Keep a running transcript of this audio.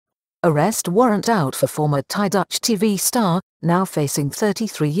Arrest warrant out for former Thai Dutch TV star, now facing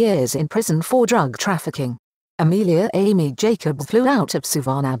 33 years in prison for drug trafficking. Amelia Amy Jacobs flew out of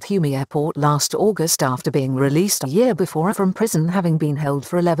Suvarnabhumi Airport last August after being released a year before from prison, having been held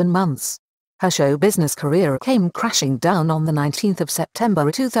for 11 months. Her show business career came crashing down on the 19th of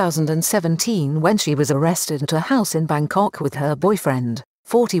September 2017 when she was arrested at a house in Bangkok with her boyfriend,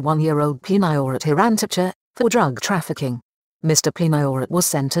 41-year-old Punyawat Hirantecha, for drug trafficking. Mr. Punyawat was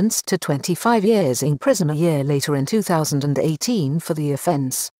sentenced to 25 years in prison a year later in 2018 for the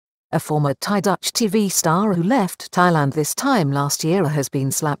offence. A former Thai Dutch TV star who left Thailand this time last year has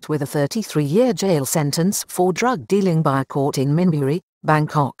been slapped with a 33-year jail sentence for drug dealing by a court in Minburi,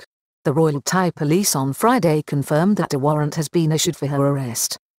 Bangkok. The Royal Thai Police on Friday confirmed that a warrant has been issued for her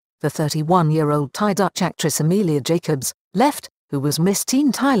arrest. The 31-year-old Thai Dutch actress Amelia Jacobs, left, who was Miss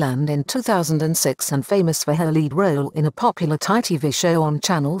Teen Thailand in 2006 and famous for her lead role in a popular Thai TV show on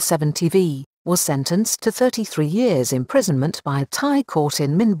Channel 7 TV, was sentenced to 33 years imprisonment by a Thai court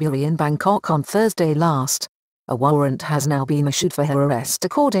in Minburi in Bangkok on Thursday last. A warrant has now been issued for her arrest,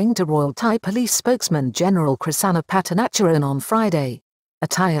 according to Royal Thai Police spokesman General Krisana Patanacharan on Friday. A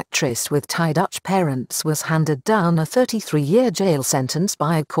Thai actress with Thai Dutch parents was handed down a 33-year jail sentence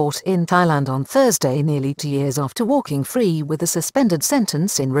by a court in Thailand on Thursday, nearly 2 years after walking free with a suspended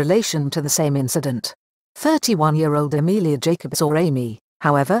sentence in relation to the same incident. 31-year-old Amelia Jacobs, or Amy,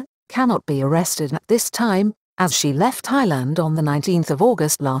 however, cannot be arrested at this time, as she left Thailand on the 19th of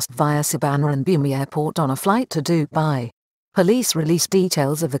August last via Suvarnabhumi Airport on a flight to Dubai. Police released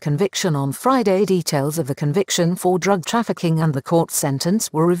details of the conviction on Friday. Details of the conviction for drug trafficking and the court sentence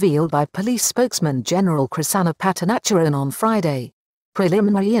were revealed by police spokesman General Krisana Patanacharan on Friday.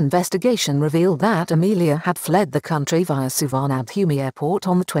 Preliminary investigation revealed that Amelia had fled the country via Suvarnabhumi Airport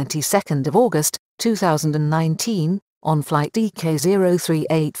on the 22nd of August, 2019, on flight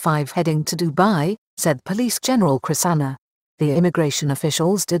DK0385 heading to Dubai, said Police General Krisana. The immigration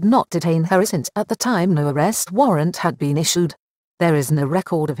officials did not detain her since at the time no arrest warrant had been issued. There is no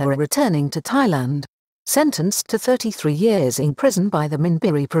record of her returning to Thailand. Sentenced to 33 years in prison by the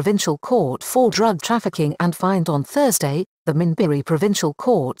Minburi Provincial Court for drug trafficking and fined on Thursday, the Minburi Provincial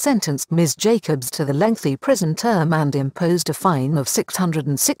Court sentenced Ms. Jacobs to the lengthy prison term and imposed a fine of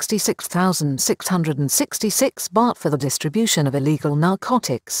 666,666 baht for the distribution of illegal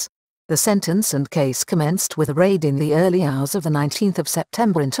narcotics. The sentence and case commenced with a raid in the early hours of the 19th of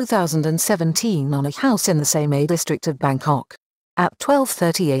September in 2017 on a house in the same district of Bangkok. At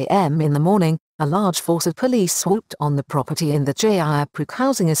 12:30 a.m. in the morning, a large force of police swooped on the property in the Jayapruk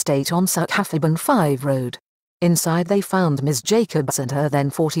housing estate on Sukhaviban 5 Road. Inside they found Ms. Jacobs and her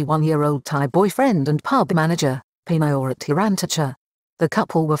then 41-year-old Thai boyfriend and pub manager, Punyawat Hirantecha. The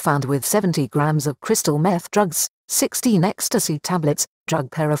couple were found with 70 grams of crystal meth drugs, 16 ecstasy tablets,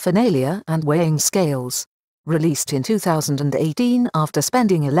 drug paraphernalia and weighing scales. Released in 2018 after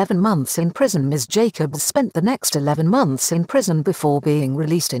spending 11 months in prison, Ms. Jacobs spent the next 11 months in prison before being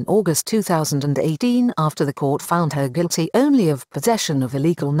released in August 2018 after the court found her guilty only of possession of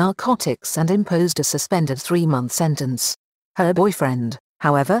illegal narcotics and imposed a suspended 3-month sentence. Her boyfriend,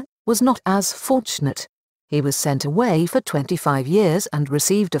 however, was not as fortunate. He was sent away for 25 years and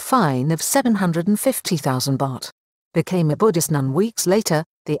received a fine of 750,000 baht. Became a Buddhist nun weeks later,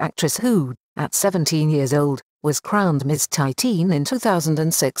 the actress who, at 17 years old, was crowned Miss Thai Teen in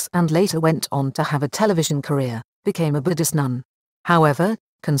 2006 and later went on to have a television career, became a Buddhist nun. However,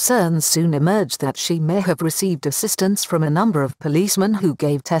 concerns soon emerged that she may have received assistance from a number of policemen who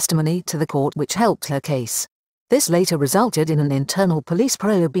gave testimony to the court which helped her case. This later resulted in an internal police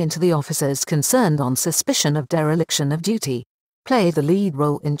probe into the officers concerned on suspicion of dereliction of duty. Played the lead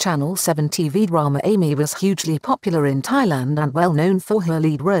role in Channel 7 TV drama. Amy was hugely popular in Thailand and well known for her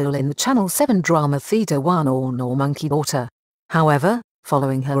lead role in the Channel 7 drama Theta One or Monkey Daughter. However,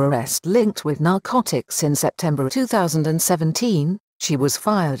 following her arrest linked with narcotics in September 2017, she was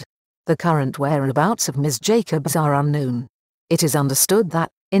fired. The current whereabouts of Ms. Jacobs are unknown. It is understood that,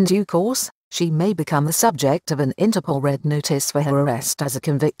 in due course, she may become the subject of an Interpol Red Notice for her arrest as a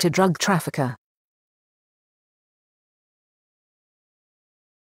convicted drug trafficker.